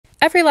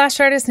Every lash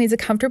artist needs a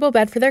comfortable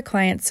bed for their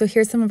clients, so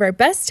here's some of our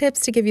best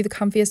tips to give you the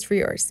comfiest for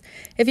yours.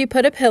 If you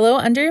put a pillow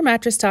under your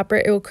mattress topper,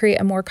 it will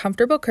create a more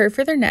comfortable curve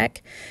for their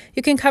neck.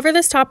 You can cover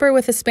this topper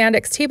with a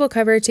spandex table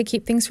cover to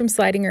keep things from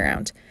sliding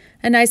around.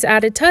 A nice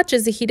added touch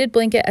is a heated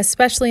blanket,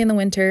 especially in the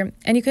winter,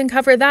 and you can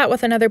cover that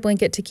with another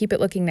blanket to keep it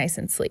looking nice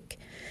and sleek.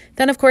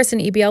 Then, of course, an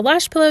EBL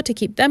lash pillow to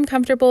keep them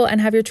comfortable and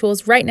have your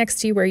tools right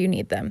next to you where you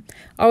need them.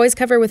 Always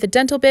cover with a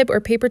dental bib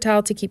or paper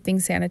towel to keep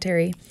things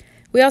sanitary.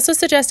 We also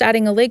suggest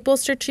adding a leg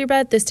bolster to your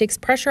bed. This takes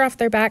pressure off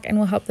their back and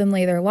will help them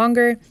lay there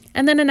longer.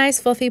 And then a nice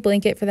fluffy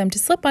blanket for them to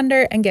slip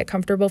under and get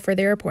comfortable for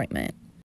their appointment.